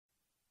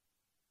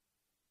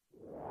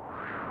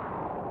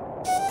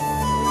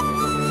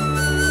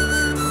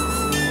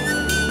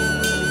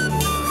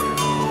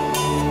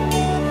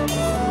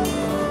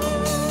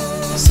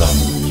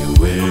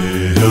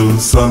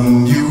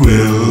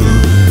Samuel,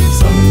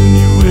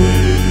 Samuel,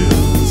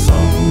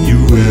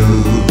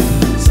 Samuel,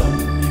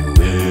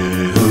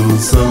 Samuel,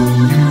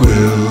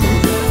 Samuel,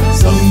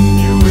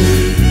 Samuel.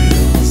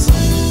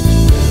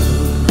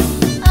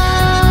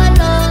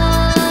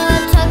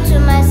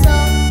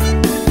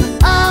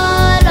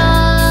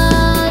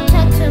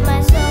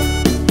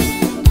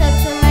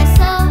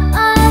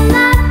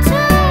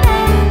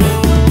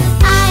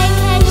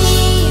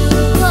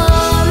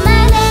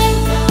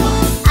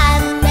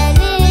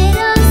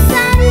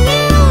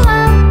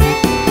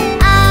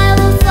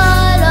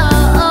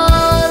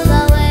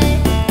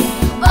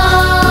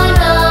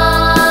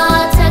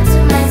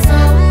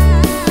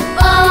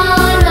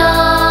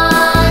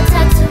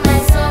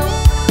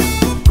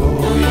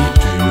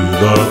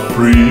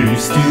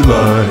 Priest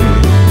Eli,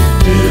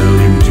 tell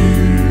him to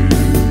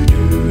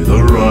do the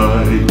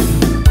right.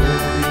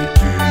 Going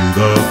to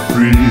the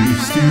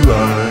priest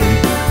Eli,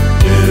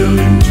 tell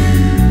him to do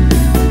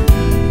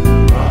the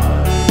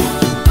right.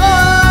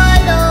 Oh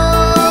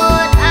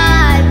Lord,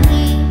 I'm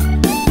me.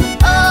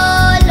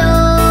 Oh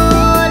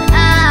Lord,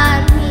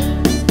 I'm me.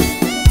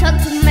 Talk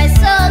to my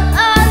soul, oh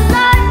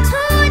Lord,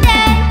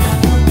 today.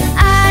 I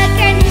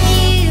can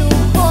hear you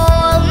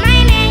call my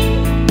name.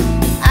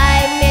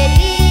 I'm a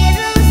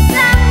little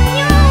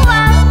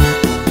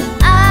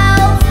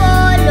I'll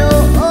follow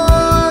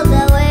all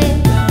the way.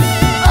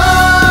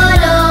 Oh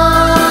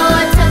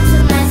Lord, talk to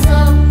my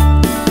soul.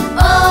 Oh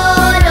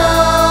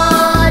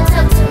Lord,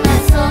 talk to my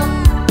soul.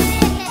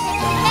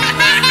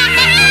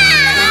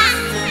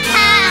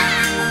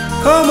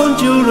 Come on,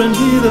 children,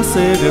 hear the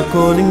Savior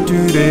calling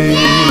today.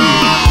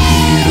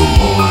 Little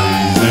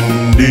boys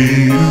and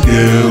little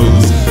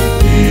girls,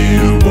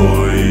 little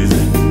boys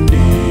and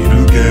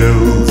little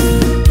girls,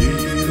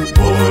 little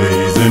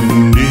boys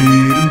and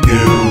little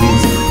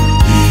girls,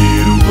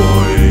 little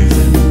boys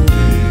and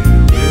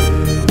little girls.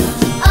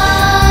 Oh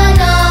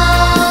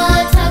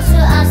Lord, talk to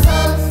our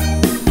souls.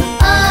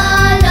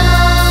 Oh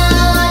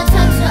Lord,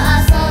 talk to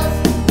our souls.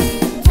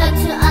 Talk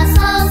to our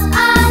souls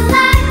all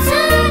night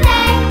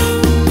today.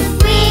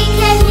 We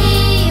can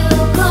hear you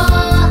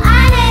call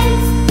our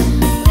names.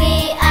 We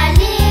are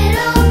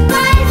little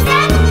boys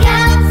and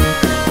girls.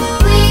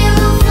 We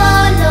will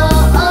follow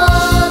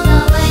all the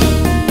way.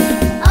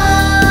 Oh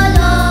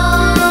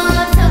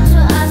Lord, talk to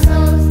our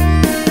souls.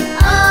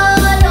 Oh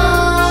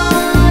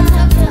Lord,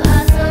 talk to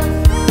our souls.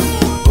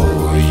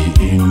 Boy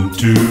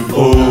into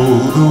all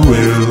the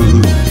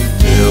world,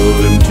 tell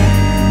them to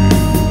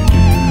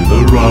do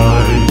the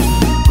right.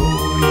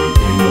 Boy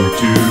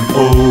into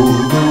all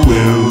the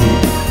world,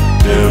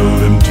 tell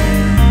them to do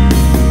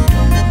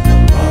the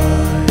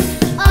right.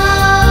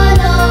 Oh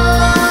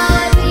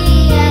Lord, we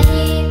are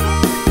here.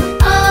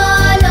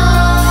 Oh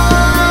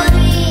Lord,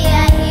 we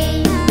are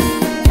here.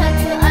 Talk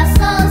to our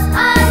souls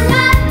all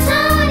night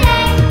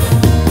today.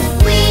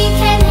 We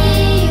can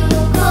hear you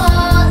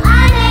call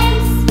our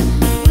names.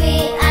 We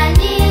are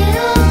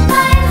little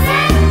boys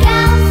and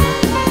girls.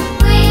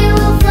 We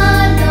will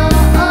follow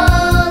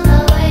all the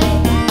way.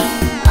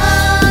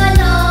 Oh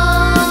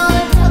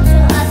Lord, talk to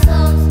our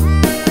souls.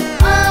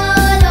 Oh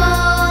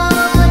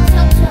Lord,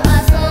 talk to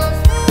our souls.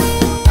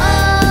 Oh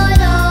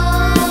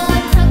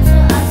Lord, talk to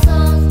our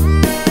souls.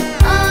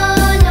 Oh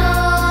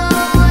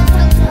Lord,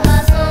 talk to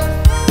our souls.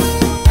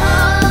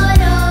 Oh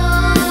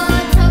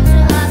Lord, talk to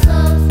our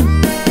souls.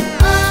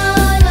 Oh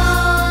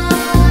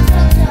Lord,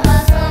 talk to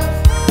our souls.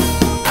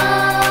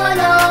 Oh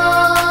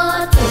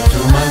Lord, Talk to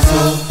my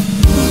soul.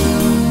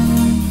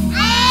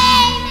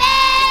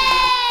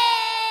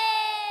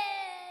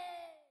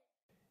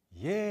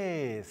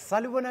 Yes,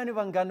 salibonani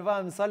bangani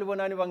bami,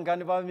 salibonani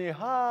bangani bami.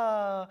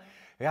 Ha,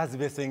 yazi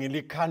bese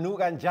ngilikhanu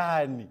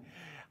kanjani.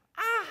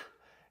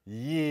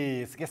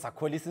 Yes, ke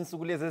sakholisa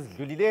insuku lezi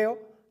ezidlulileyo.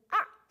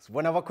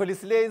 Sibona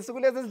abakholisileyo insuku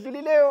lezi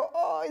ezidlulileyo.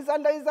 Oh,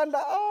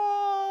 izandla.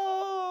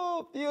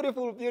 Oh,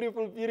 beautiful,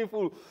 beautiful,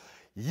 beautiful.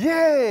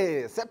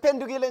 Yes,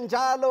 sephendukile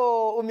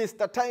njalo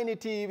uMr Tiny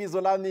T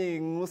bizo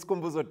lami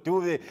nguSikhumbuzo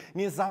Dube.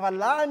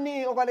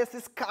 Ngizabalani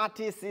okwalesi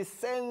sikhathi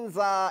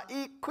sisenza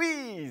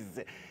iquiz.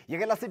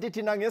 Yekela sithi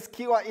thina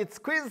ngesikhiwa it's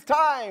quiz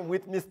time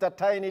with Mr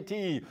Tiny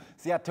T.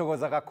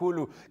 Siyathokoza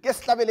kakhulu. Ke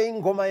sihlabele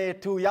ingoma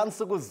yethu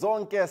yansuku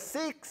zonke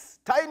 6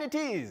 Tiny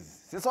T's.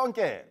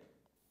 Sisonke.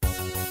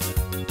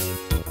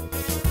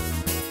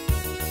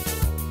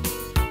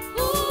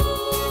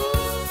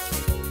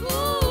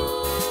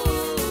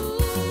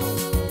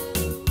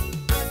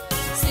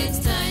 Six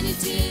tiny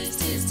tears,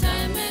 tis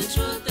time and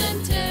truth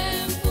and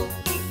temple.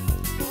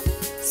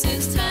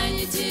 Six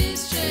tiny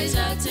tears,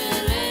 treasure,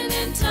 talent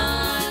and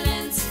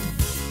talents.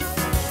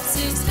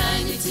 Six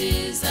tiny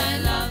tears, I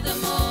love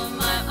them all.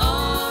 My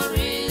all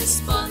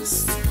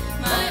response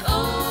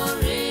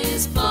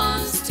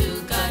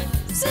to God.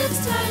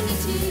 Six tiny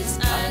tears,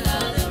 I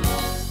love them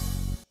all.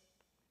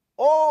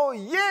 Oh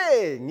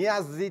yeah,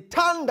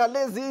 ngiyazithanda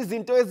lezi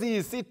izinto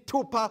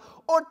eziyisithupha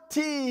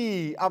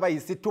othi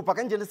abayisithupha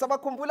kanjani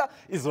sabakhumbula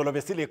izolo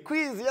besile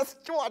quiz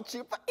yesitshwathi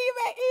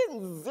ibe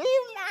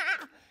inzima.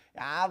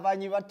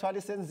 Abanye bathwala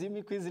isenzima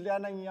iquiz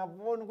liyana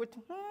ngiyabona ukuthi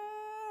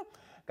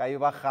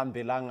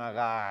kayibahambelanga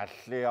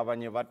kahle,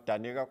 abanye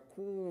badane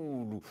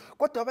kakhulu.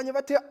 Kodwa abanye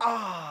bathe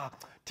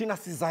thina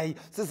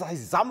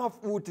sizayizama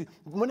futhi,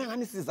 mina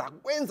ngani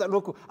sizakwenza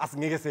lokho,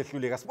 asingeke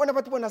sehluleka. Sibona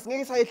bathi bona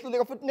asingeke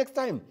sayehluleka futhi next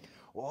time.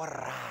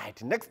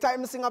 Alright, next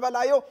time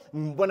singabalayo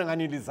ngibona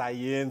ngani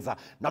lizayenza.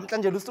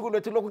 Namhlanje lusuku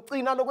lwethu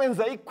lokugcina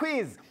lokwenza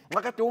iquiz.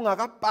 Nxa kade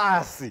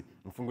ungakapasi,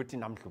 ngifuna ukuthi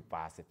namhla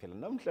upase phela.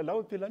 Namhla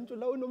lawo phela nje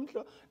lawo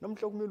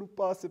namhla kumele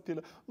upase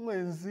phela.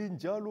 Ungenzi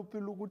njalo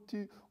phela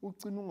ukuthi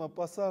ugcina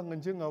ungapasanga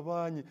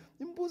njengabanye.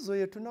 Imbuzo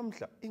yethu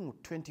namhla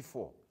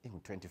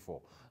ingu24.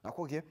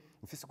 Ngakho ke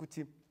ngifisa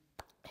ukuthi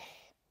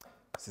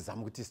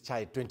sizama ukuthi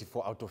sichaye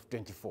 24 out of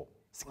 24.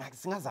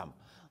 Singazama.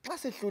 Xa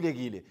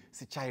sehlulekile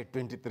sichaye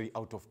 23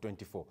 out of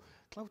 24.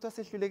 Xa ukuthi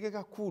sehluleke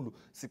kakhulu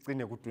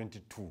sigcine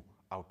ku22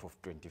 out of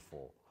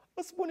 24.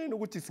 Asiboneni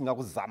ukuthi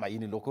singakuzama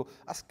yini lokho.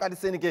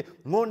 Asiqaliseni ke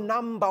ngo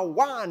number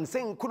 1.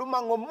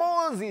 Sengikhuluma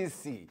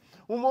ngoMoses.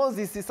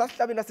 uMoses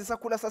sasihlabela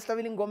sisakhula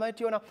sasihlabela ingoma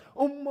ethi yona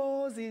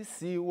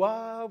uMoses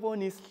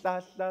wabona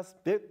isihlahla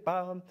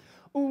sibhebha.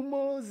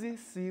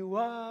 uMoses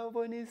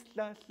wabona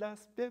isihlahla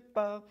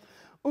sibhebha.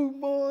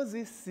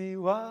 uMoses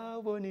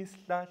wabona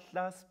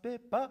isihlahla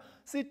sibhebha.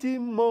 Sithi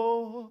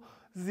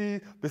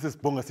Moses bese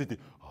sibonga sithi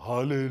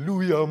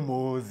haleluya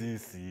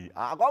Moses.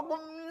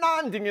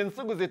 Kwakumnandi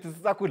ngensuku zethu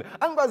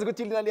sisakhula. Angikwazi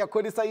ukuthi lina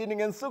liyakholisa yini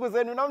ngensuku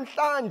zenu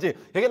namhlanje.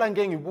 Yekela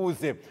ngeke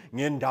ngibuze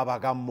ngendaba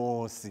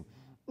kaMosi.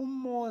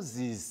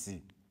 uMoses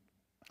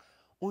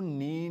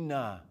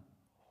unina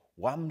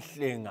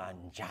wamhlenga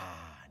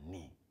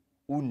njani?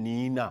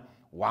 Unina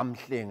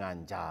wamhlenga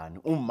njani?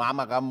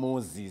 Umama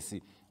kaMoses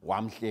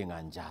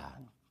wamhlenga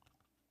njani?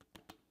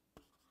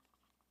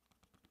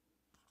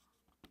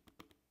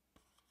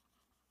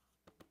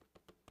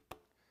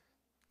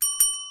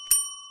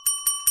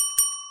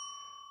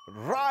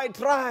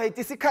 Right.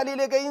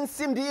 Isikhalile ke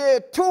insimbi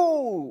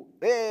yethu.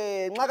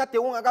 Nxa kade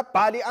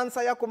ungakabhali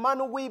answer yakho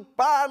manje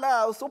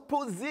ukuyibhala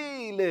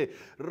usuphuzile.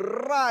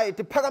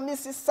 Right,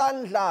 phakamisa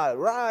isandla.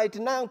 Right,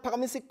 nangu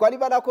phakamisa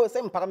igwaliba lakho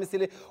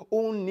sengiphakamisile.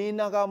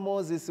 Unina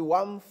kaMoses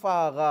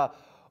wamfaka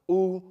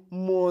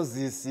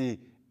uMoses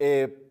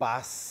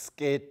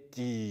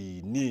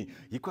ebasketini.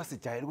 Yikho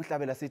sijayele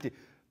ukuhlabela sithi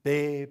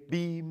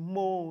baby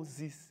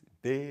Moses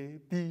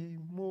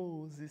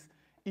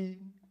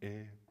in a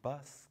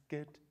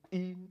basket.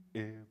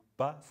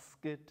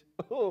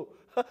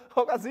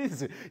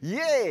 Okazizwe.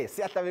 Yes,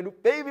 siyahlabela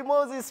baby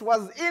Moses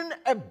was in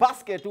a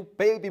basket.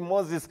 Baby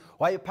Moses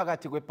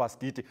wayephakathi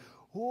kwebasket.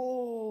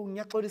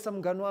 Ngiyaxolisa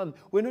mngani wami,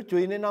 wena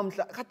ujoyine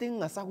namhla kade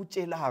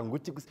ngingasakutshelanga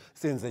ukuthi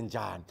senze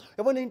njani.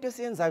 Yabona into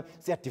esiyenzayo,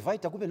 siya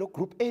divide kube lo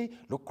group A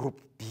lo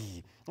group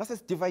B. Ngase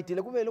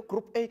sidividele kube lo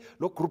group A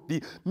lo group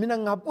B. Mina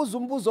ngabuza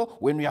umbuzo,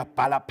 wena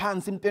uyabhala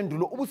phansi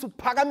impendulo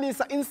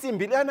ubusuphakamisa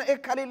insimbi lana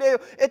ekhalileyo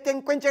ethe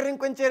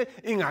nkwentshere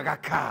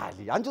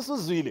ingakakhali. Anje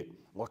usuzwile?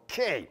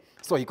 Okay.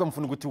 So yikho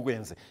ngifuna ukuthi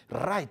ukwenze.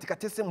 Right,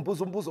 kade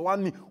sengibuza umbuzo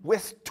wami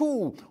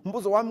wesi2.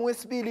 Umbuzo wami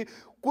wesibili,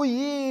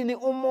 kuyini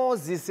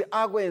uMoses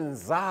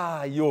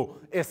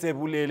akwenzayo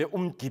esebulele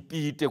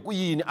umGibhite?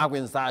 Kuyini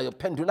akwenzayo?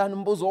 Phendulani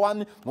umbuzo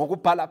wami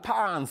ngokubhala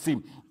phansi.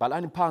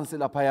 Bhalani phansi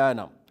lapha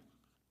yana.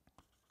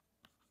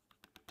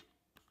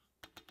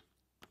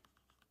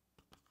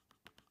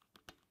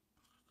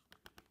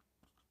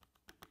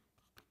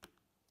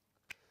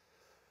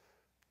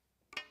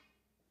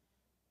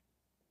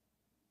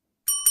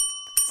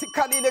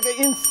 Sikhalile ke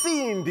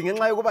insimbi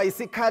ngenxa yokuba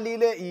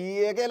isikhalile.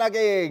 Yekela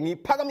ke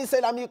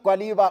ngiphakamisela lami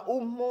igwaliba.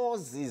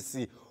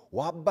 uMoses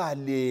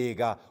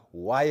wabaleka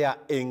waya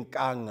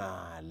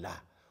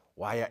enkangala.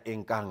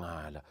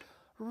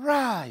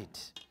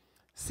 Right,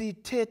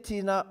 sithe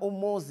thina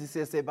uMoses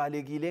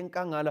esebalekile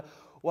enkangala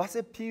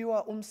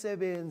wasephiwa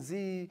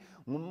umsebenzi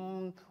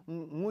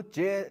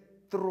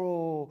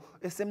nguJethro.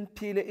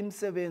 Esemphile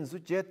imsebenzi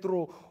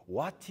uJethro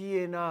wathi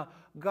yena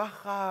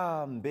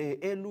kahambe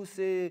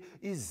eluse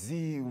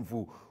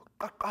izimvu.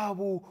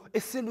 Qaqabu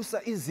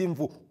eselusa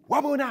izimvu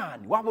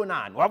wabonani?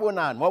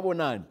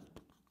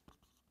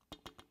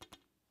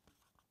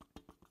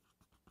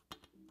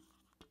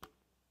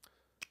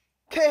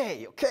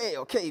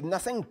 Okay, mina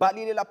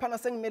sengibhalile lapha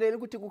sengimelele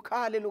ukuthi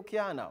kukhale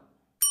lokhuyana.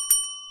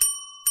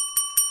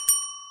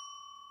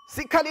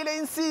 Sikhalile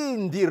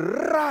insimbi.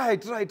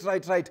 Right.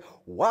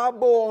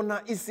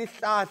 Wabona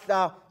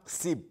isihlahla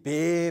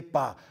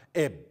sibhebha,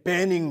 a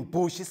burning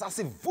bush.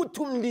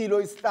 Sasivutha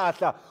umlilo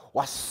isihlahla.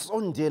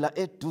 Wasondela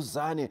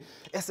eduzane.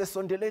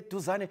 Esesondela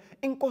eduzane,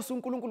 inkosi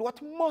uNkulunkulu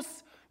wathi,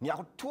 Moses,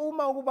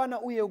 ngiyakuthuma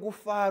ukubana uye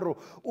kuFaro,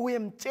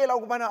 uyemtshela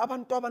ukubana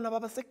abantwana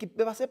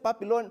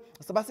baseBhabhiloni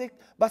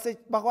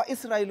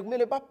bakwa-Israyeli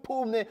kumele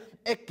baphume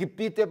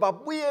eGibhite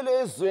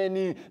babuyele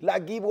ezweni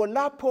lakibo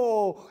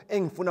lapho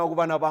engifuna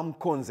ukubana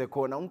bamkhonze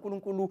khona.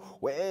 uNkulunkulu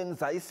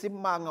wenza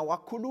isimanga,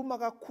 wakhuluma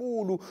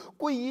kakhulu.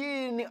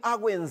 Kuyini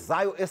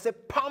akwenzayo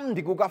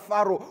esephambi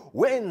kukaFaro?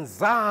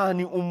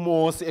 Wenzani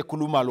uMose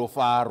ekhuluma lo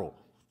Faro?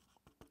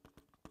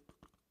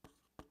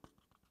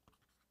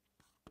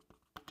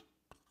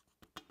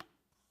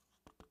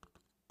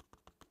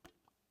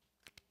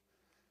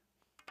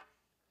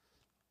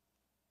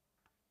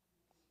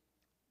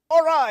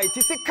 Alright,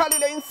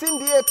 isikhalile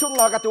insimbi yethu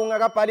nxa kade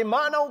ungakabhali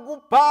mana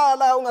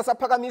ukubhala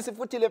ungasaphakamisi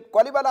futhi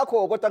legwaliba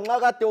lakho kodwa nxa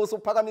kade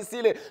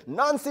usuphakamisile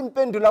nansi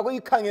impendulo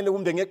kuyikhangele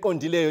kumbe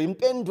ngeqondileyo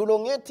impendulo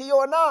ngethi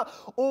yona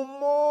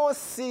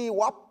uMosi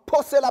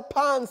waphosela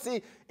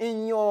phansi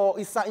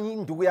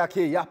induku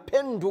yakhe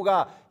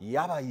yaphenduka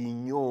yaba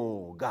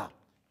yinyoka.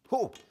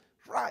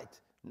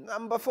 Right.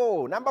 Number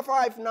 4. Number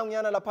 5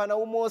 nanguyana laphana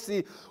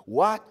uMosi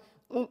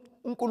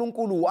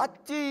uNkulunkulu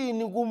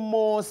wathini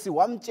kuMosi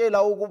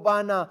wamtshela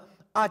ukubana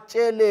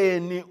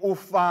atsheleni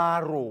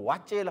uFaro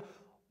watshela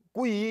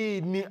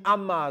kuyini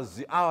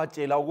amazwi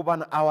awatshela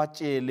ukubana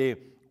awatshele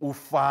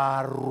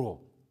uFaro.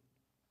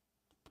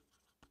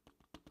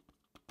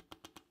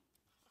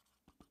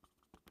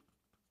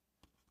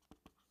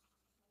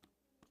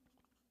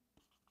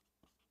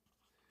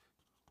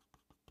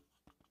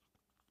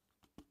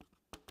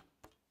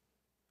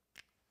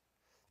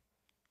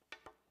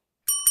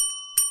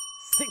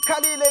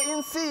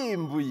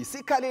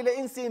 Sikhalile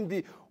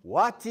insimbi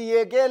wathi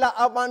yekela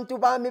abantu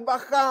bami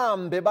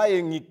bahambe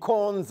baye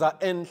ngikhonza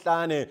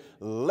enhlane.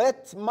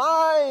 Let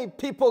my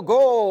people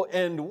go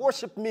and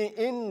worship me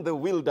in the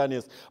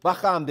wilderness.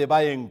 Bahambe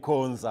baye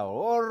ngikhonza.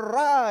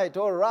 Alright.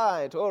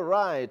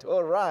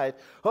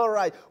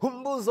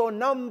 Umbuzo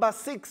number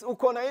 6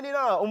 ukhona yini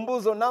na?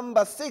 Umbuzo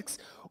number 6.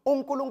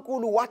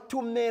 uNkulunkulu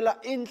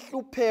wathumela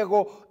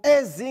inhlupheko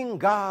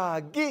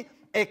ezingaki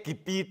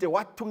eGibhite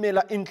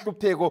wathumela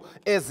inhlupheko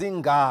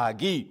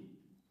ezingaki.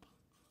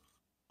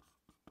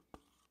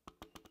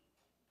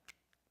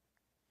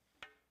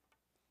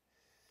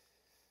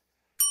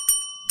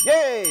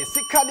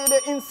 Sikhalile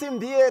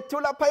insimbi yethu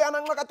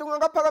laphayana nxa kade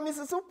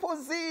ungakaphakamisi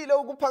suphuzile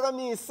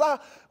ukuphakamisa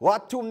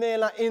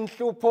wathumela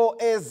inhlupho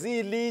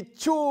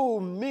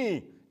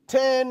ezilithumi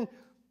 10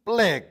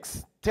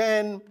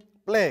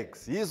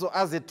 plagues yizo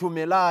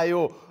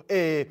azethumelayo.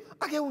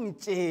 Ake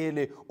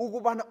ungitshele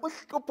ukubana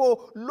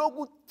uhlupho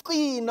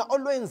lokucina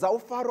olwenza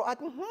uFaro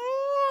athi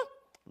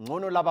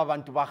ngcono laba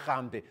bantu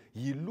bahambe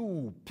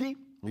yiluphi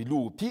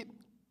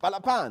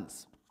bhala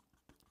phansi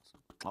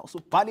xa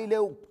usubhalile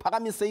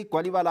uphakamise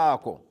igwaliba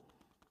lakho.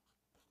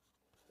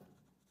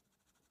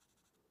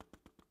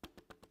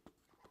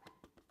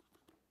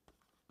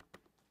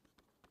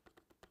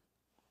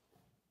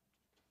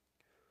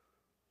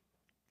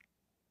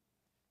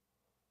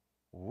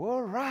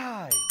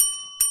 Alright.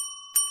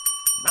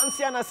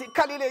 Nansiyana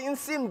sikhalile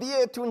insimbi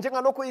yethu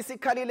njengalokho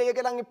isikhalile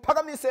yekela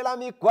ngiphakamise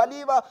lami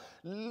igwaliba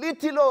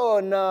lithi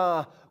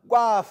lona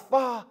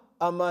kwafa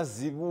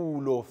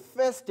amazibulo.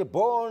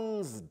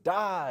 Firstborns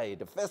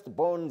died.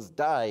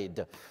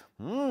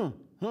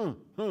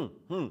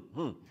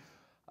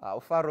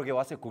 uFaro ke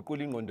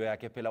waseguqula ingqondo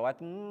yakhe phela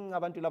wathi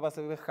abantu laba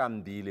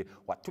sebehambile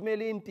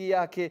wathumela impi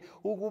yakhe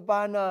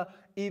ukubana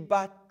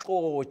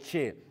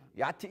ibaxotshe.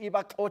 Yathi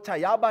ibaxotsha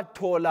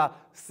yabathola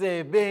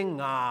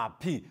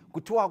sebengaphi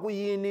kuthiwa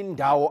kuyini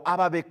indawo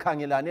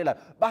ababekhangelane la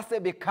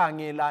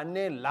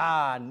basebekhangelane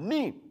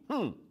lani.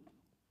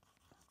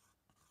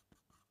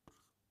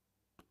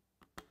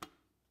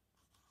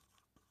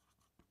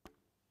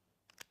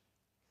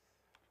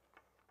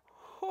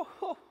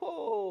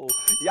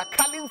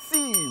 Yakhala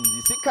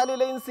insimbi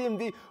sikhalele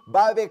insimbi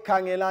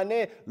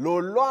babekhangelane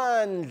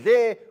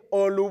lolwandle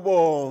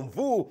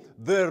olubomvu,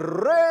 the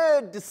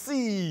Red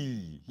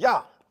Sea.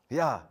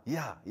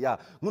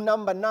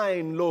 Number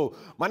 9 lo.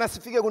 Mana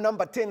sifike ku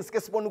number 10 sike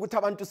sibone ukuthi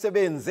abantu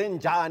sebenze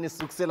njani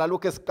sukusela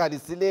lokho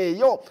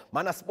esiqalisileyo.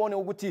 Mana sibone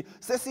ukuthi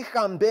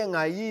sesihambe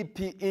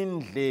ngayiphi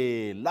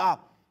indlela.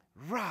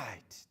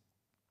 Right.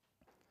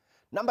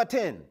 Number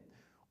 10.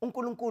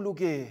 uNkulunkulu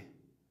ke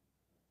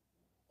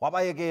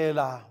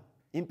wabayekela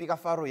impi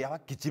kaFaro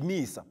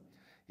yabagijimisa.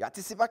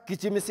 Yathi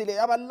sibagijimisile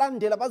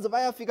yabalandela baze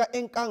bayafika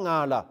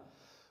enkangala.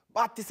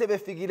 Bathi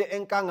sebefikile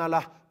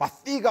enkangala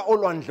bafika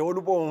olwandle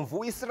olubomvu.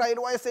 uIsrayeli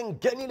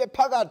wayesengenile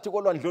phakathi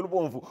kolwandle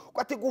olubomvu.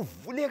 Kwathi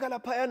kuvuleka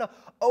laphayana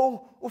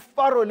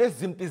uFaro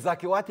lezimpi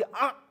zakhe wathi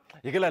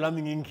yekela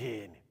lami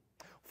ngingene.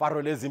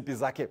 Faro lezimpi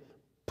zakhe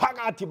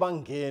phakathi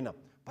bangena.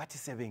 Bathi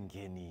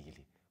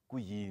sebengenile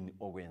kuyini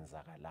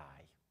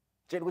okwenzakalayo.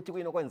 Tshela ukuthi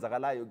kuyini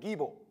okwenzakalayo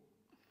kibo.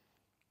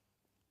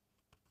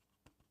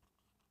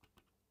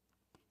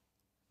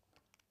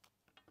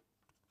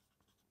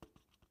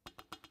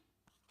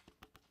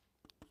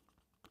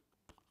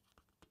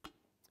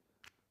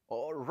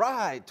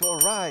 Alright.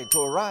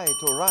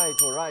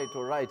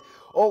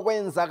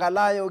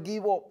 Okwenzakalayo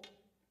kibo.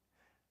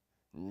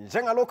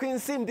 Njengalokho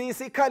insimbi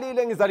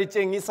isikhalile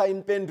ngizalitshengisa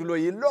impendulo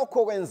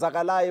yilokho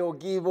okwenzakalayo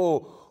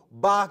kibo.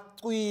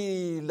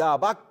 Bacwila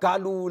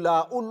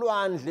bagalula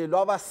ulwandle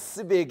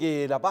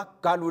lwabasibekela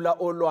bagalula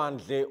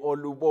olwandle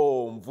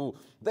olubomvu.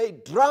 They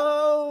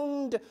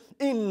drowned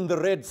in the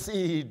Red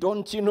Sea.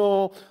 Don't you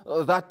know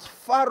that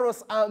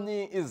Pharaoh's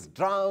army is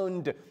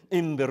drowned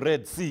in the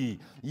Red Sea?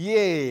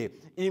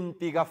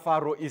 Impi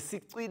kaFaro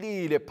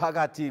isicwilile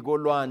phakathi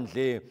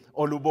kolwandle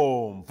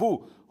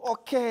olubomvu.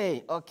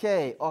 Okay.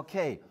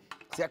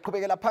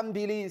 siyaqhubekela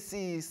phambili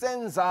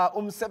sisenza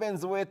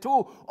umsebenzi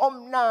wethu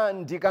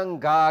omnandi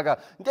kangaka.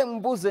 Ngeke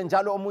ngibuze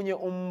njalo omunye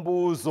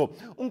umbuzo.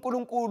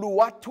 uNkulunkulu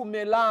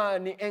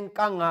wathumelani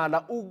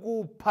enkangala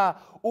ukupha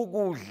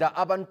ukudla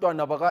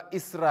abantwana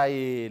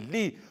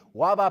baka-Israyeli?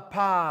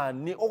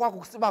 Wabaphani?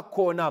 Okwakusiba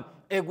khona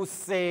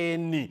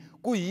ekuseni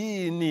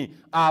kuyini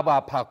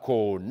abapha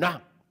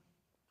khona?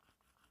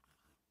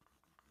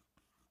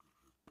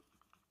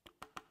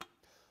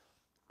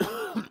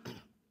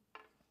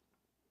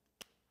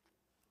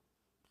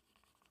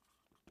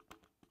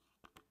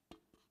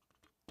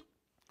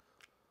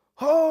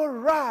 All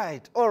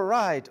right.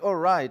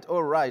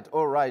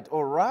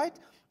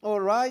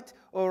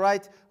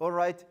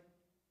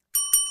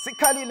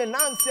 Sikhalile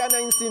nansiyana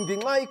insimbi.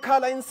 Nxa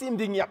ikhala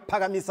insimbi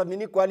ngiyaphakamisa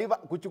mina igwaliba.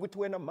 Kuthi ukuthi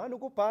wena mani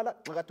ukubhala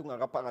nxa kade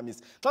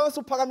ungakaphakamisi. Xa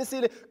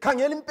usuphakamisile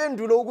khangela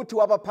impendulo ukuthi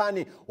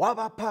wabaphani.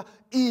 Wabapha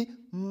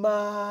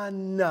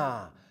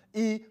imana.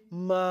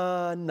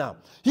 Imana.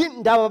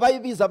 Indaba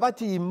bayibiza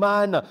bathi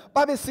imana.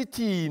 Babe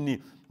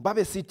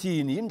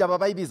sithini? Indaba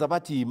bayibiza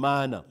bathi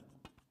imana.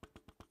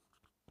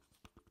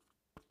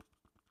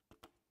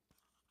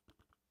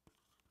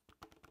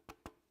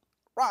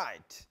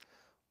 Right.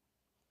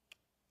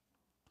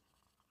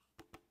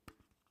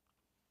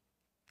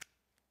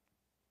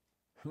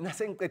 Mina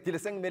sengiqedile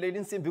sengimelele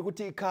insimbi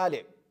ukuthi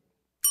ikhale.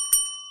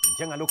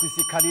 Njengalokhu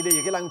isikhalile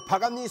yekela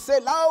ngiphakamise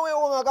lawe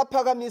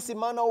ongakaphakamisi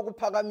imana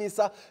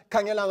ukuphakamisa.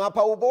 Khangela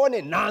ngapha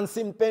ubone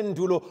nansi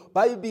impendulo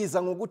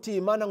bayibiza ngokuthi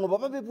imana ngoba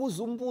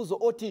babebuza umbuzo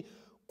othi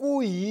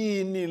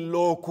kuyini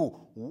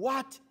lokhu?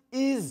 What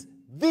is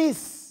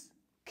this?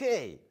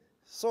 Okay.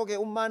 So ke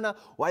umana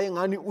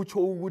wayengani utsho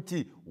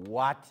ukuthi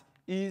what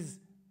is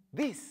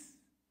this?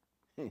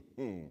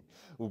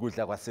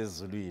 Ukudla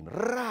kwasezulwini.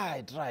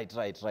 Right.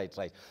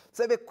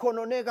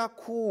 Sebekhonone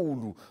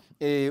kakhulu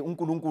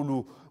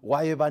uNkulunkulu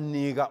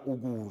wayebanika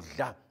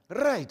ukudla.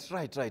 Right.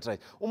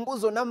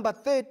 Umbuzo number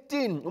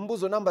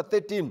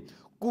 13.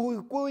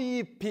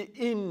 Kuyiphi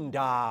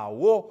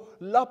indawo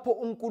lapho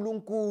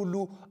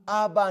uNkulunkulu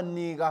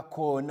abanika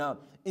khona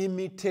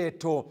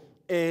imithetho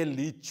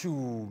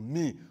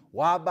elithumi?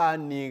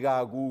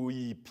 Wabanika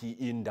kuyiphi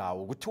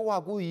indawo?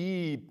 Kuthiwa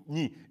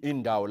kuyini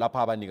indawo lapho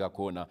abanika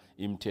khona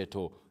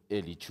imithetho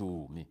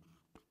elithumi?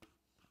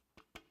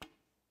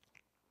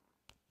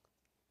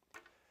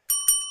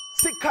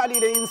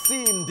 Sikhalile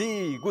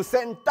insimbi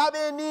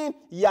kusentabeni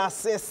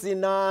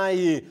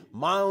yaseSinayi,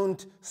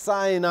 Mount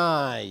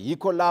Sinai.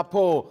 Yikho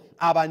lapho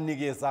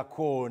abanikeza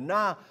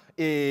khona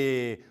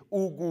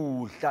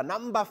ukudla.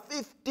 Number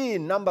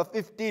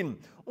 15.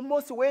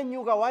 uMose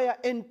wenyuka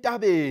waya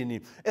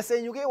entabeni.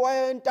 Esenyuke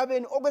waya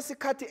entabeni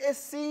okwesikhathi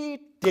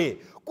eside.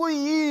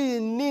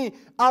 Kuyini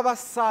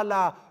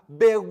abasala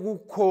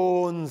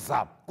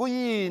bekukhonza?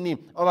 Kuyini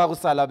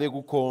abakusala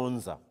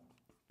bekukhonza?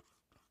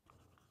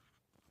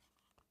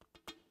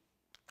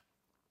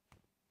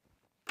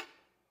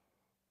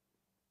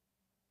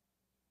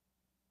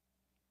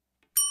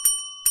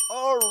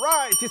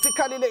 Alright,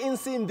 isikhalile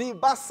insimbi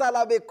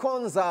basala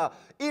bekhonza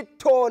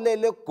ithole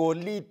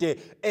legolide,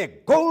 a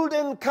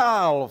golden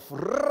calf.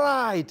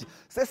 Right.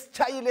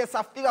 Sesichayile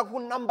safika ku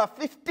number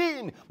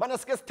 15. Mana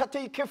sike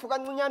sithathe ikhefu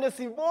kancinyane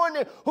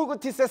sibone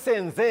ukuthi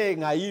sesenze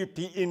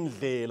ngayiphi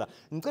indlela.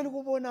 Ngicela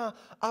ukubona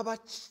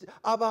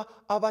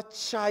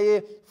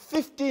abachaye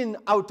 15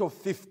 out of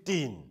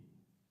 15.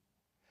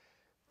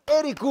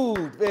 Very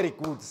good.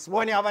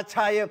 Sibone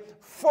abachaye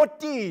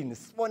 14.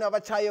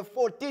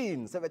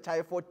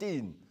 Sebechaye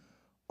 14.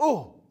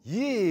 Oh,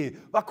 yeah.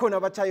 Bakhona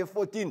abachaye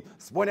 14.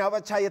 Sibone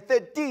abachaye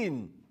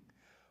 13.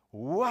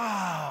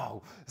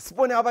 Wow.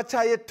 Sibone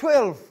abachaye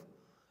 12.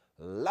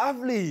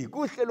 Lovely.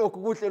 Kuhle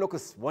lokhu.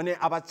 Sibone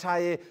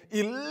abachaye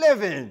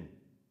 11.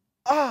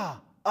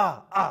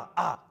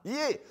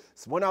 Yeah.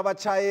 Sibone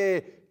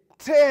abachaye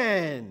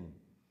 10.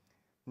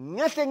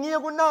 Ngehle ngiye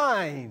ku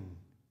 9.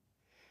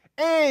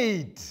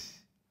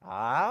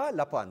 8.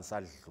 Lapho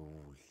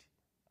anisadluli.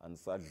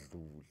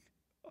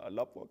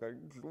 Lapho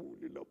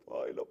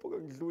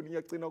akangidluli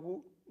ngiyagcina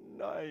ku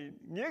 9.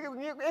 Ngiyeke ku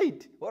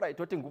 8. Alright,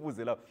 wathi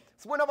ngibuze lapho.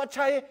 Sibona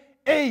abachaye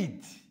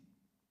 8.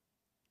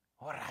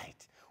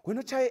 Alright. Wena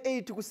uchaye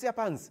 8 kusiya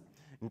phansi.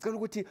 Ngicela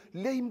ukuthi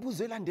le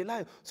imbuzo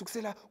elandelayo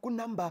sukusela ku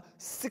number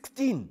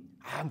 16.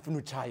 Mfuna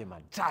uchaye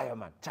man.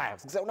 Chaya.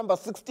 Sukusela ku number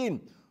 16.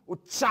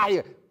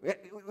 Uchaye.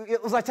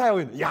 Uzachaya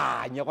wena?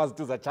 Ya, ngiyakwazi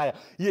ukuthi uzachaya.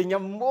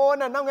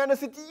 Ngiyambona nanguyana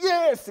sithi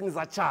yes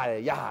ngizachaya.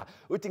 Ya,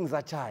 uthi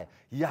ngizachaya.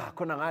 Ya,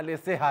 khona ngale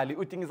sehali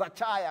uthi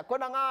ngizachaya.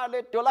 Khona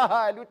ngale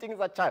dolahali uthi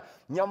ngizachaya.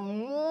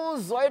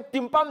 Ngiyamuzwa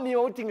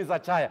edimpamiyo uthi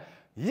ngizachaya.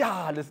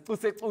 Ya,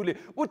 lesicule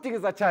uthi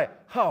ngizachaya.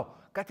 How?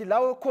 Kathi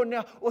lawe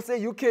khona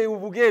ose UK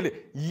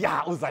ubukele.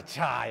 Ya,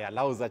 uzachaya.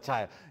 La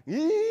uzachaya.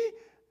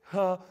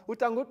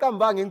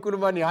 Utanguqambanga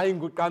inkulumane hayi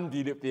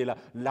nguqambile phela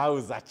la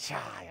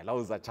uzachaya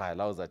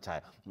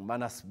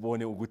mana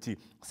sibone ukuthi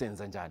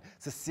senza njani.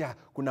 Sesiya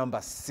ku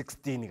number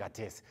 16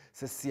 kathesi.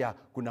 Sesiya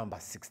ku number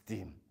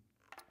 16.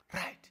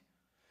 Right.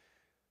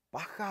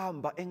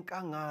 Bahamba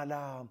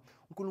enkangala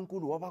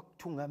uNkulunkulu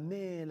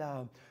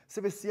wabathungamela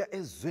sebesiya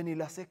ezweni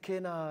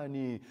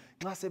laseKhenani.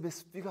 Nxa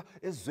sebesifika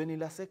ezweni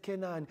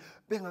laseKhenani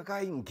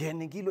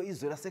bengakayingeni kilo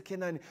izwe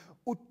laseKhenani,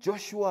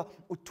 uJoshua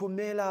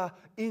uthumela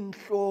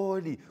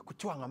inhloli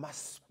kuthiwa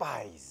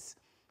ngama-spies.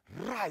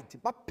 Right,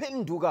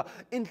 baphenduka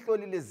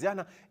inhloli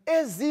leziyana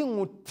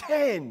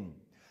ezingu-10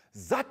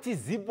 zathi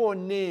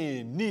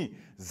ziboneni,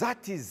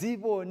 zathi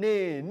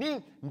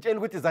ziboneni. Ngitshela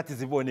ukuthi zathi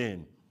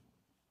ziboneni.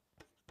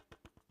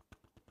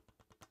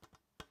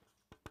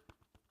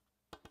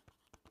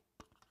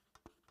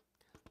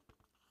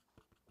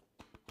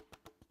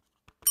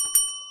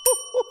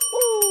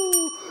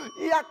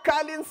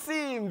 Iyakhala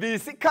insimbi,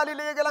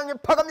 sikhalilekela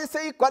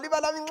ngiphakamise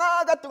igwaliba lami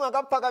nxa kade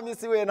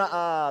ungakaphakamisi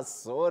wena.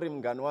 Sorry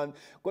mngani wami,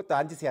 kodwa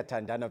anti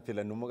siyathandana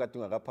phela noma kade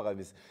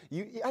ungakaphakamisi.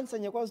 I-answer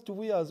ngiyakwazi ukuthi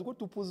ubuyazi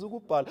ukuthi uphuza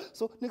ukubhala.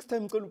 So next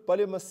time ngicela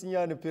ubhale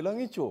masinyane phela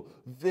ngitsho.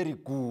 Very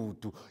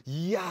good.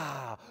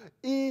 Yeah,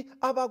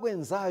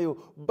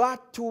 abakwenzayo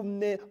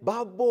bathume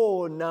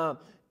babona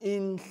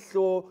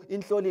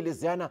inhloli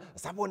leziyana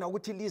sabona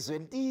ukuthi ilizwe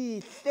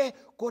lihle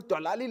kodwa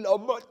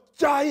lalilama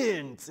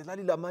giants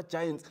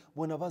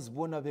bona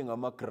bazibona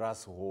bengama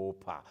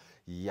grasshopper.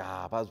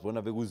 Ya,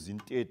 bazibona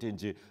bekuzintete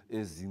nje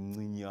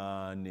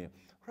ezincinyane.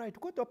 Right,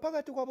 kodwa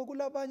phakathi kwabo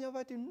kulabanye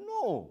abathi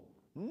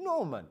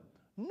no man,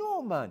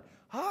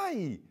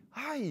 hayi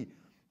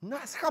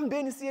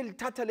nasihambeni siye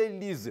lithatha leli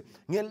lizwe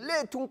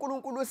ngelethu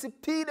uNkulunkulu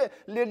wesiphile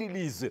leli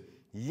lizwe.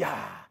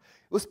 Ya,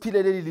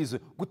 usiphile leli lizwe.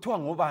 Kuthiwa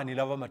ngobani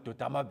laba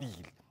madoda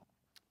amabili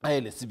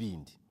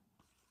ayelesibindi?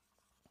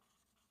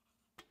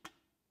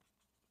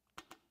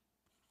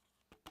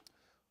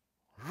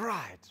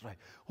 Right.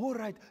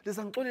 Alright,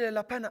 lezangixolela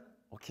laphana.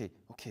 Okay,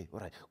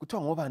 alright.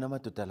 Kuthiwa ngobani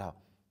amadoda lawo?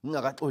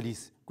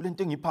 Ngingakaxolisi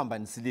kulento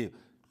engiphambanisileyo.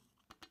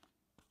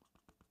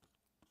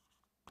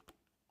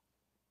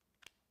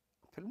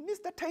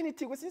 Mr. Tiny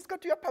T, kwesinye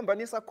isikhathi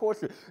uyaphambanisa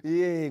khohle.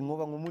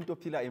 Ngoba ngumuntu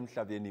ophila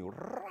emhlabeni.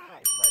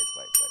 Right.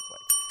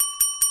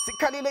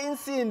 Sikhalile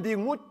insimbi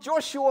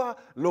nguJoshua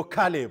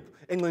loCaleb.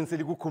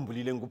 Encenisele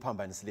ukukhumbulile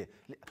ngikuphambanisile.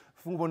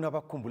 Funa ubona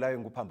abakhumbulayo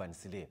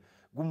ngikuphambanisileyo.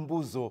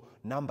 Kumbuzo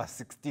number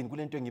 16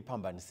 kulento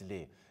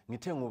engiphambanisileyo.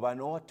 Ngithe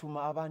ngubani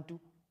owathuma abantu?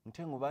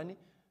 Ngithe ngubani?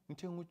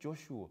 Ngithe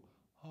nguJoshua.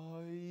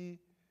 Hayi.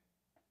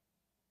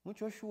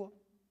 NguJoshua.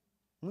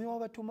 Nguye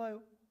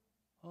wabathumayo.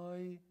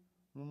 Hayi,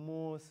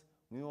 nguMose.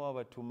 Nguye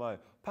wabathumayo.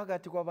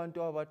 Phakathi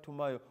kwabantu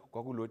abathumayo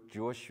kwakulo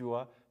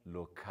Joshua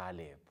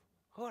loCaleb.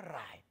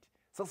 Alright.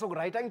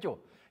 Sokurayit angitsho?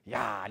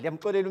 Ya,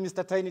 liyamxolela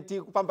uMr. Tiny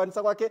T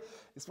kuphambanisa kwakhe.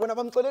 Sibona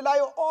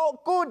bamxolelayo. Oh,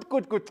 good.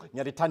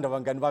 Ngiyalithanda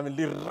bangani bami,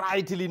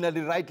 li-right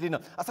lina.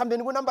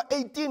 Asihambeni ku-number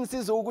 18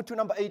 sizwe ukuthi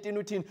u-number 18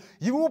 uthini.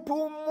 Yiwuphi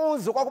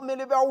umuzi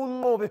okwakumele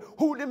bewunqobe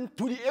ule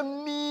mduli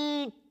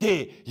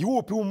emide?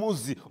 Yiwuphi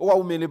umuzi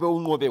okwawumele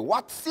bewunqobe?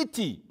 What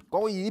city?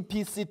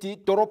 Kwakuyiphi city?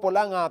 Idorobho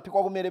langaphi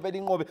kwakumele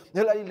belinqobe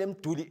nelalile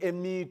mduli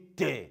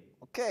emide?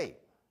 Okay.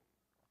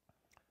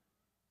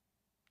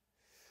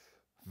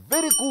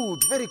 Very good.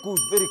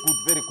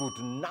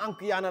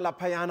 Nankuyana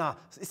laphayana,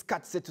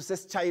 isikhathi sethu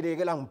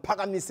sesitshayilekela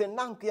ngiphakamise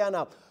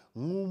nankuyana.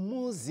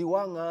 Ngumuzi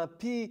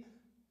wangaphi?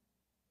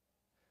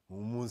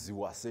 Ngumuzi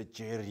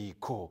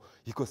waseJericho.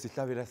 Yikho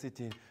sihlabela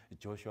sithi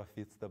Joshua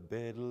fits the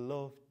battle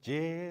of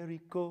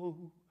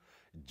Jericho.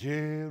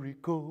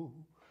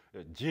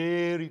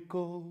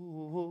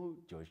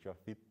 Joshua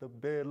fit the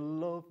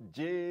battle of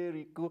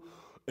Jericho,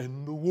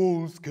 and the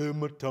walls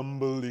came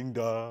a-tumbling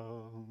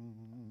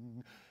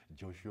down.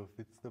 Joshua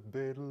fits the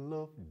battle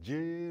of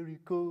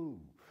Jericho.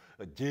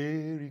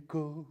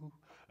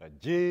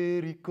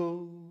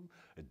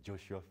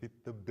 Joshua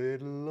fit the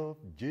battle of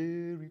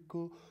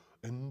Jericho,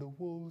 and the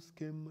walls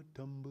came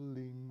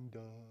a-tumbling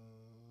down.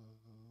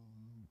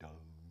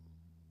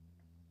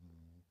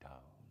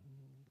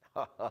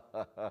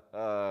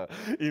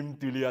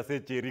 Imduli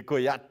yaseJericho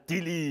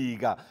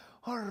yatilika.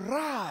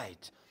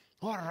 Alright.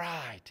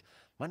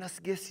 Mana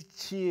sike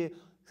sichiye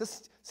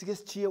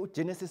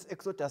uGenesis,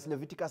 Exodus,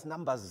 Leviticus,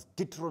 Numbers,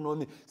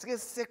 Deuteronomy. Sike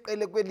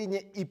siseqele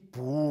kwelinye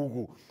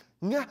ibhuku.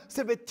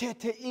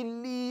 Sebethethe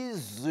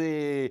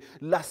ilizwe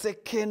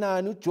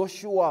laseKhenani,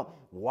 uJoshua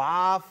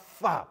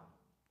wafa.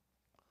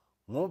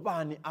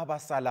 Ngobani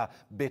abasala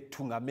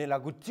bethungamela?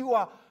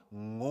 Kuthiwa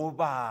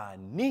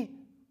ngobani?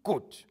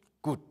 Good.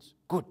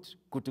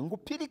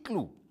 Ngikuphila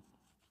clue.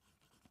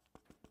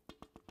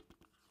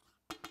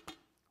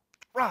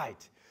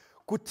 Right.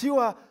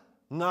 Kuthiwa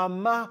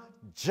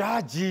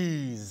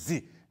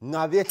ngama-judges,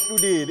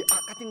 ngabehluleli.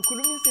 Kathi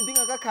ngikhuluma insimbi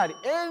ingakakhali.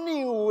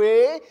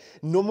 Anyway,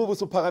 noma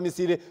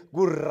ubusuphakamisile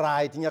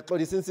ku-right.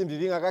 Ngiyaxolisa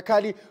insimbi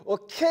ingakakhali.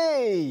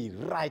 Okay,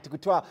 right.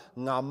 Kuthiwa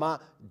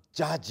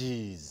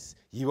ngama-judges.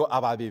 Yibo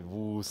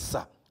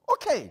ababebusa.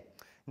 Okay.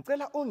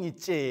 Ngicela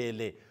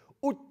ungitshele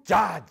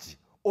ujaji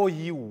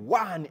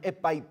oyi-1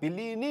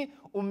 eBhayibhelini,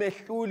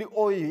 umehluli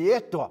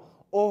oyedwa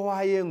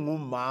owaye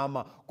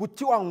ngumama.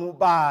 Kuthiwa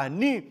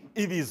ngubani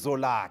ibizo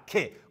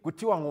lakhe?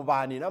 Kuthiwa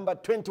ngubani? Number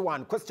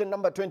 21. Question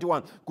number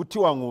 21.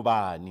 Kuthiwa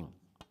ngubani?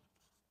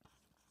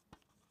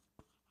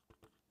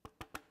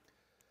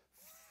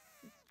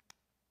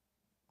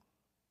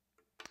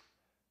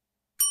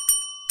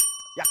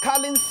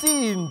 Yasikhala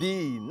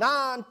insimbi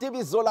nanti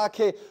ibizo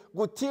lakhe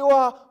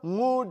kuthiwa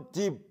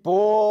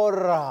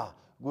nguDibora.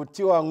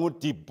 Kuthiwa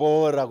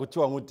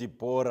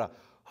nguDibora.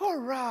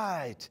 All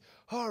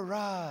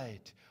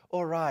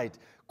right.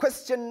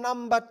 Question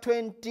number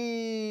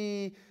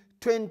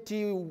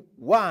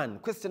 21.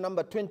 Question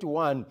number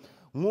 21.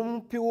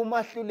 Nguphi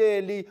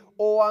umahluleli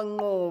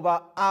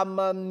owanqoba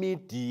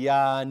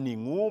amaMidiyani?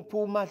 Nguphi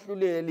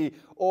umahluleli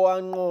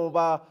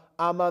owanqoba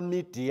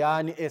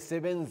amaMidiyani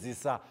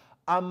esebenzisa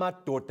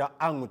amadoda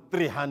angu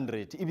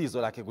 300?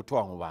 Ibizo lakhe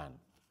kuthiwa ngubani?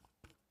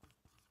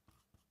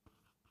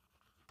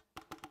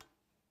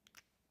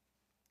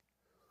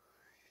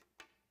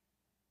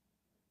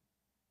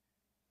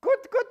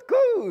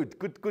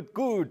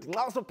 Good.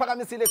 Nxa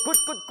usuphakamisile good.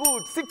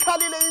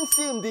 Sikhalile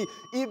insimbi,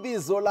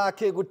 ibizo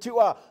lakhe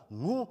kuthiwa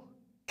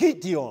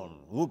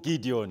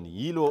nguGideon.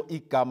 Yilo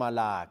igama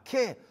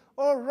lakhe.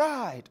 All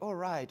right.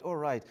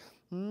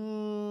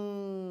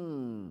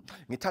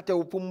 Ngithathe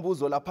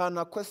umbuzo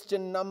laphana,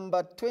 question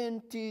number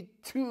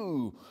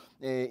 22.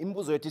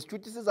 Imbuzo yethu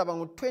isithi sizaba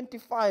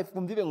ngu-25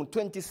 kumbe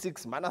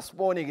ngu-26. Mana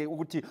sibone ke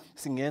ukuthi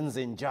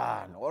singenze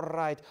njani. All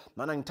right.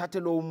 Mana ngithathe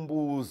lo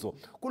umbuzo.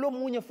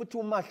 Kulomunye futhi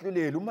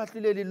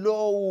umahluleli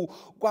lowu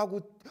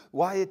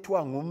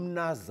wayethiwa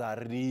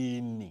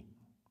ngumNazarini.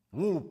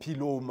 Nguphi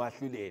lo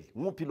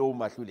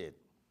umahluleli?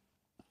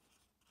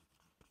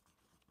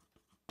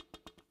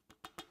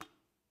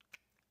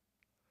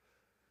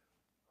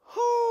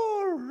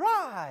 All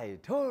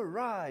right.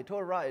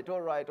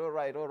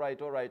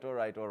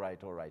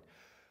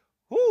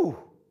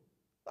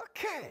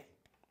 Okay.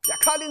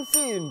 Yakhala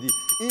insimbi,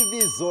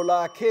 ibizo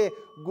lakhe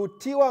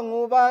kuthiwa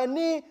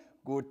ngubani?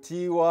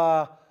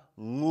 Kuthiwa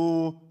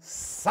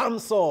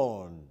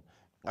nguSamson.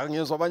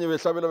 Ngangizwa abanye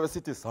behlabela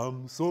besithi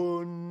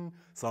Samson.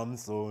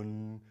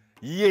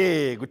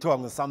 Kuthiwa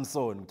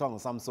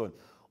nguSamson.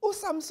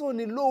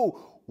 uSamson lo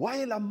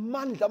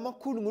wayelamandla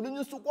amakhulu. Ngolunye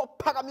usuku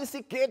waphakamisa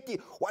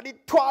igedi,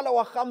 walithwala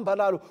wahamba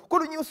lalo.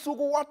 Kolunye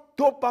usuku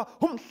wadobha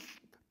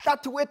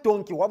umhlathi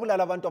wedonki,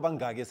 wabulala abantu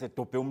abangaki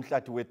esedobhe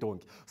umhlathi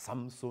wedonki.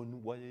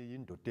 Samson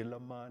wayeyindoda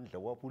elamandla,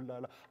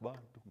 wabulala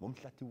abantu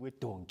ngomhlathi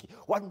wedonki.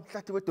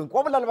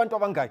 Wabulala abantu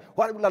abangaki?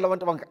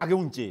 Ake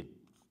ungitshele.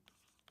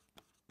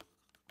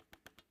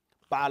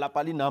 Bhala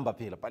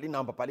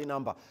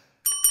inamba.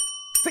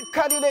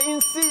 Sikhalile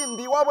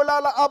insimbi,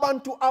 wabulala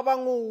abantu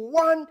abangu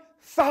 1000.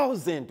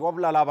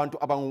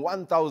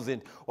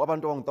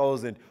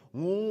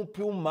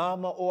 Nguphi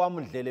umama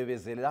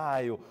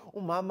owamdlelebezelayo,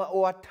 umama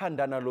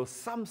owathandana lo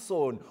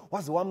Samson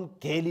waze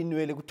wamgela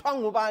inwele? Kuthiwa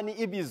ngubani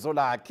ibizo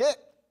lakhe?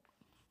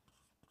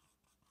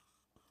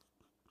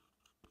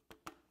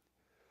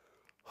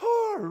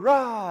 All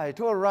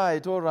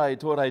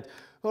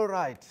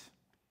right.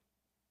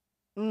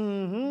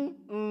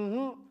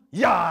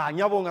 Ya,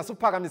 ngiyabonga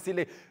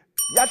suphakamisile.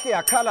 Yahle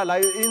yakhala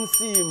layo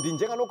insimbi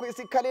njengalokho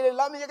isikhalele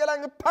lami, yekela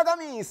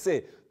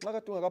ngiphakamise. Nxa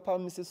kade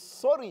ungakaphakamise,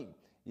 sorry.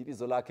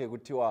 Ibizo lakhe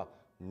kuthiwa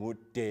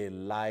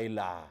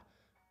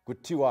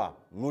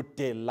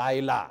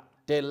nguDelilah.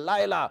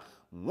 Delilah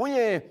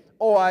nguye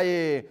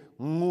owaye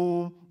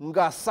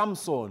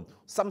ngaSamson.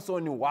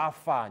 Samson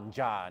wafa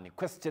njani?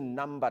 Question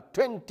number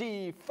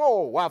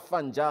 24.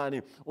 Wafa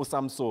njani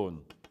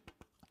uSamson?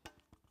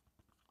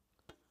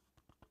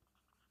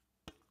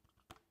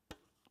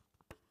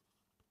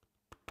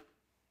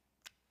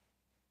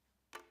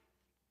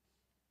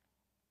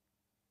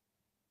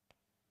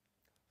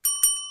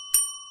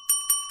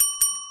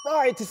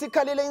 Right,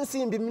 sikhalile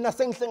insimbi, mina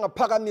sengihle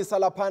ngaphakamisa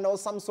laphana.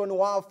 uSamson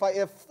wafa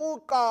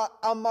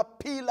efuqa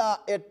amaphila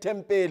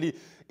etempeli,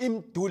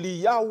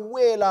 imduli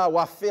yawela,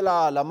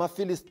 wafela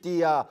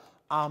lamaFilistiya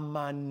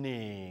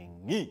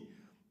amanengi.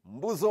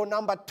 Mbuzo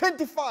number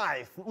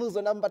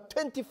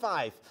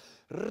 25.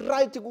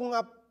 Right,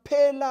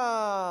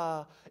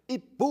 kungaphela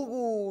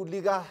ibhuku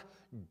lika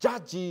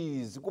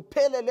Judges,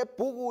 kuphele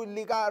lebhuku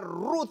lika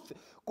Ruth,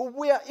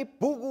 kubuya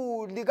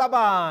ibhuku lika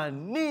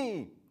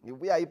bani?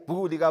 Ngibuya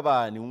ibhuku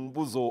likabani?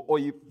 Umbuzo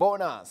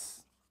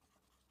oyibonus.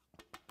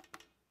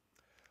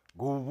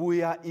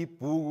 Kubuya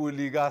ibhuku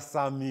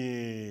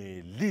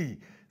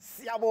likaSamueli.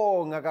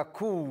 Siyabonga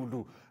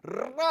kakhulu.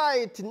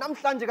 Right,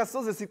 namhlanje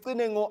kasoze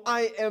sicine ngo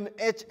I am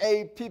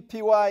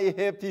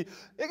happy.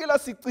 Ekela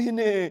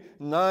sicine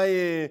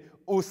ngaye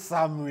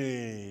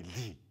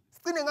uSamueli.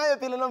 Sicine ngaye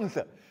phela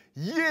namhla.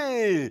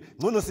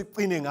 Ngcono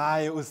sicine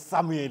ngaye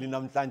uSamueli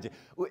namhlanje.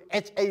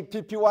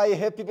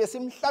 happy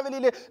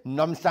besimhlabelile,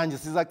 namhlanje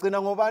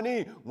sizacina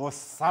ngobani?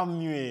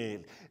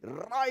 NgoSamuel.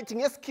 Right,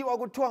 ngesikhiwa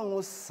kuthiwa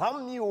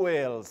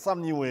nguSamuel.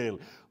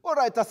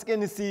 Alright,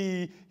 asikeni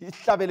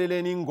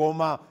sihlabeleleni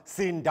ingoma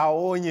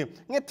sindawonye.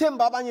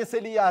 Ngethemba abanye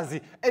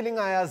seliyazi,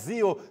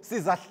 elingayaziyo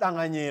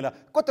sizahlanganyela.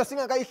 Kodwa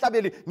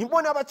singakayihlabeli,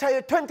 ngibona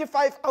abachaye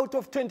 25 out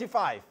of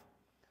 25.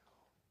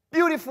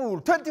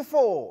 Beautiful.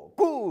 24,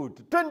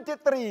 good.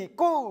 23,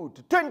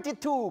 good.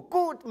 22,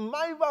 good.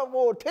 My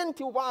babo,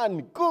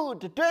 21,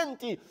 good.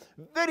 20,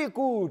 very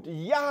good.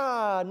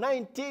 Yeah,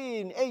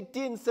 19,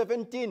 18,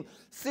 17,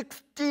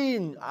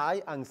 16.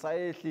 Ay,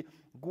 anxiety.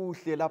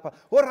 kuhle lapha.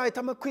 Alright,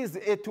 ama-quiz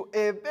ethu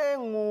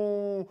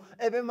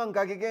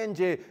ebemangaki ke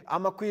nje,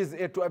 ama-quiz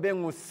ethu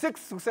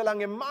abengu-6 kusela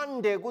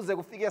ngeMonday kuze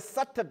kufike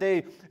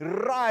Saturday.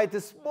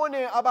 Right,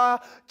 sibone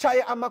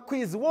abachaye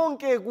ama-quiz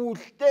wonke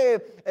kuhle,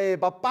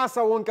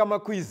 bapasa wonke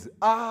ama-quiz.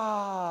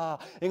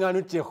 Engani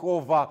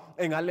uJehova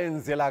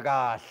engalenzela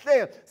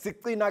kahle.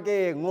 Sicina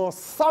ke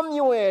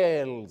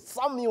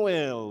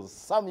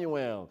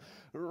Samuel.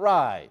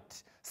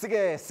 Right.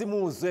 Sike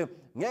simuzwe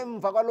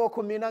ngemva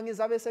kwalokho mina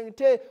ngizabe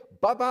sengithe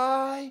bye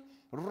bye.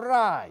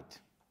 Right.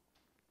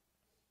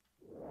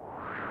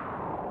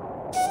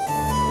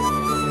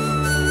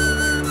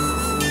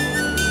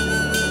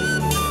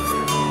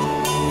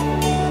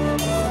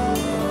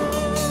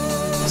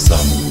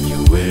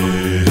 Samuel,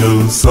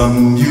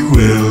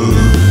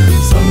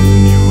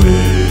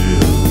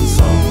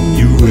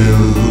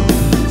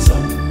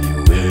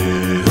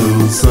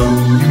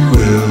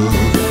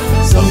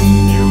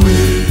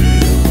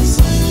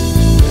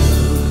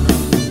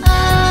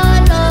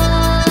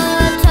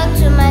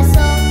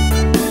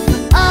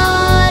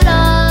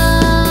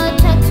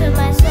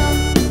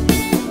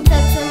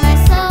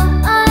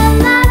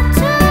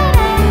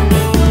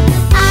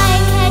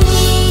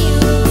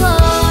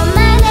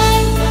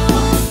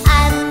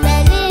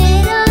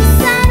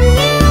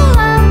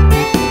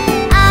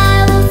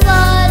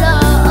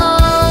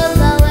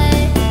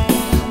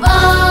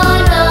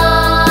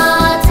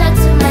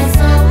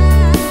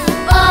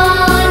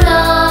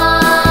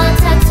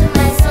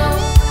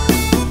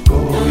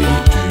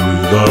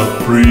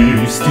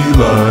 priest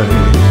Eli,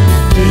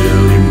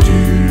 tell him to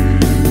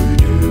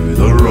do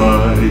the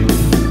right.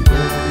 Go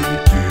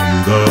to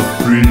the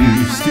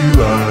priest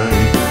Eli,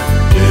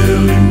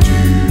 tell him to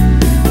do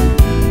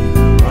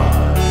the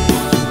right.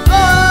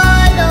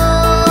 Oh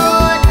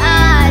Lord,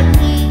 I'm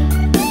me.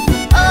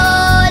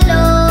 Oh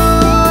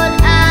Lord,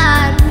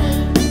 I'm me.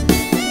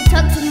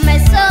 Talk to my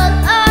soul,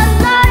 oh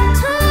Lord,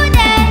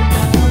 today.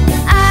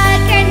 I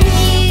can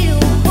hear you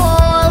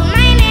call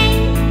my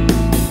name.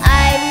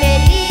 I'm a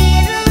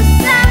little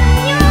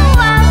Samuel.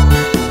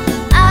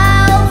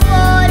 I'll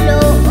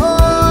follow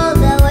all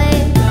the way.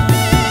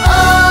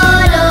 Oh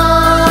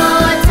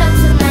Lord, talk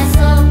to my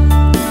soul.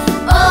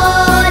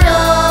 Oh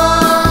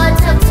Lord,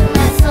 talk to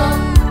my soul.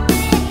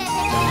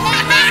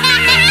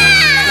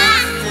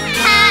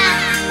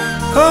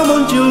 Come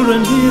on, children,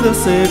 hear the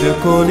Savior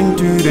calling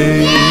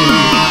today.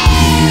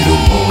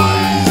 Little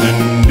boys and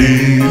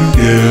little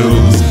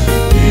girls,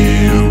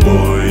 little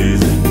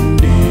boys and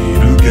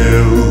little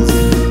girls,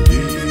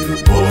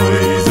 little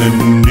boys and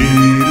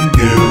little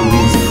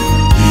girls,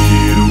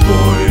 little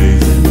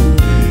boys and little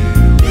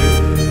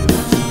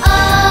girls.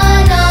 Oh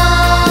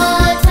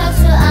Lord, talk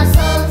to our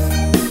souls.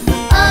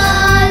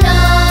 Oh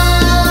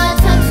Lord,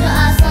 talk to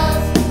our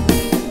souls.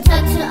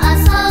 Talk to our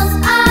souls,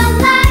 oh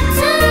Lord,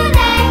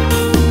 today.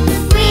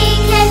 We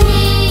can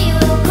hear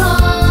you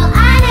call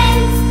our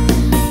names.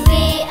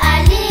 We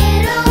are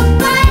little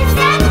boys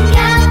and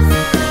girls.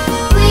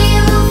 We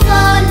will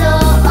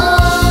follow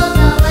all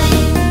the way.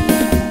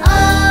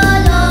 Oh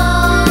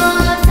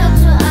Lord, talk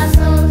to our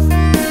souls.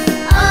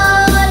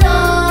 Oh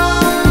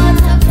Lord,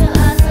 talk to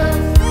our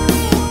souls.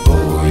 Go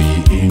ye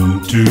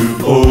into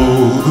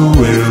all the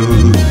world,